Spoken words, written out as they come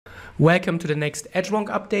Welcome to the next Edgewonk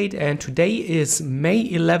update, and today is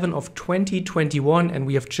May 11 of 2021 and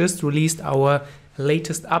we have just released our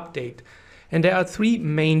latest update. And there are three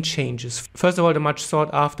main changes. First of all, the much sought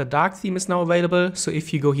after dark theme is now available. So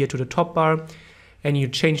if you go here to the top bar and you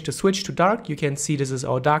change the switch to dark, you can see this is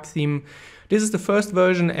our dark theme. This is the first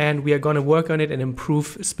version and we are going to work on it and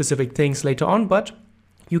improve specific things later on, but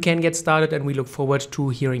you can get started and we look forward to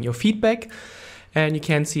hearing your feedback. And you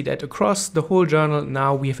can see that across the whole journal,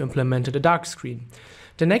 now we have implemented a dark screen.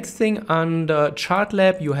 The next thing under Chart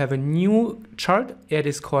Lab, you have a new chart. It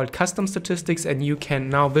is called Custom Statistics, and you can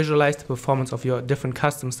now visualize the performance of your different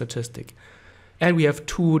custom statistic. And we have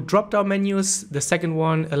two drop-down menus. The second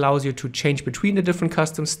one allows you to change between the different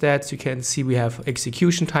custom stats. You can see we have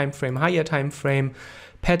execution time frame, higher time frame,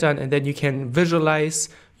 pattern, and then you can visualize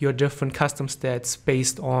your different custom stats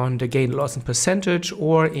based on the gain, loss, and percentage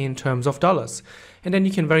or in terms of dollars. And then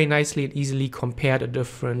you can very nicely and easily compare the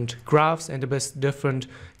different graphs and the different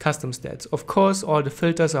custom stats. Of course, all the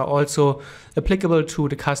filters are also applicable to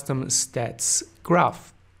the custom stats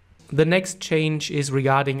graph. The next change is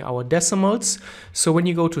regarding our decimals. So when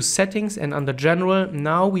you go to settings and under general,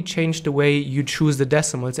 now we change the way you choose the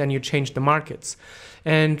decimals and you change the markets.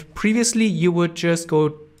 And previously you would just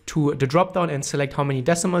go to the drop-down and select how many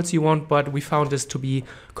decimals you want, but we found this to be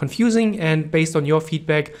confusing, and based on your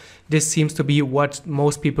feedback, this seems to be what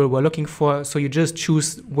most people were looking for. So you just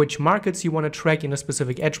choose which markets you want to track in a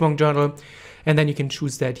specific Edgewonk journal, and then you can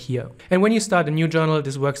choose that here. And when you start a new journal,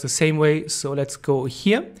 this works the same way. So let's go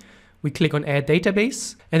here. We click on Add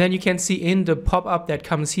Database, and then you can see in the pop-up that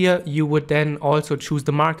comes here, you would then also choose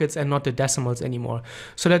the markets and not the decimals anymore.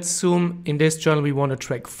 So let's assume in this journal we want to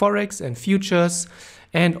track Forex and futures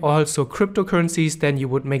and also cryptocurrencies. Then you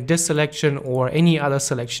would make this selection or any other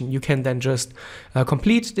selection. You can then just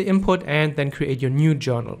complete the input and then create your new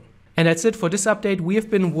journal. And that's it for this update. We have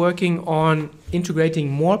been working on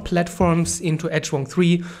integrating more platforms into Edgewonk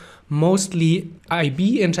 3. Mostly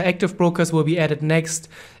IB interactive brokers will be added next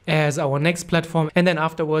as our next platform. And then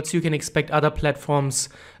afterwards, you can expect other platforms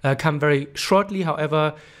come very shortly.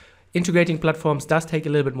 However, integrating platforms does take a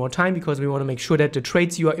little bit more time because we want to make sure that the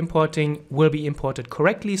trades you are importing will be imported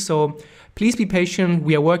correctly. So please be patient.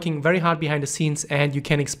 We are working very hard behind the scenes and you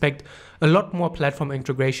can expect a lot more platform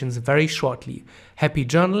integrations very shortly. Happy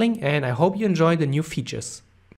journaling, and I hope you enjoy the new features.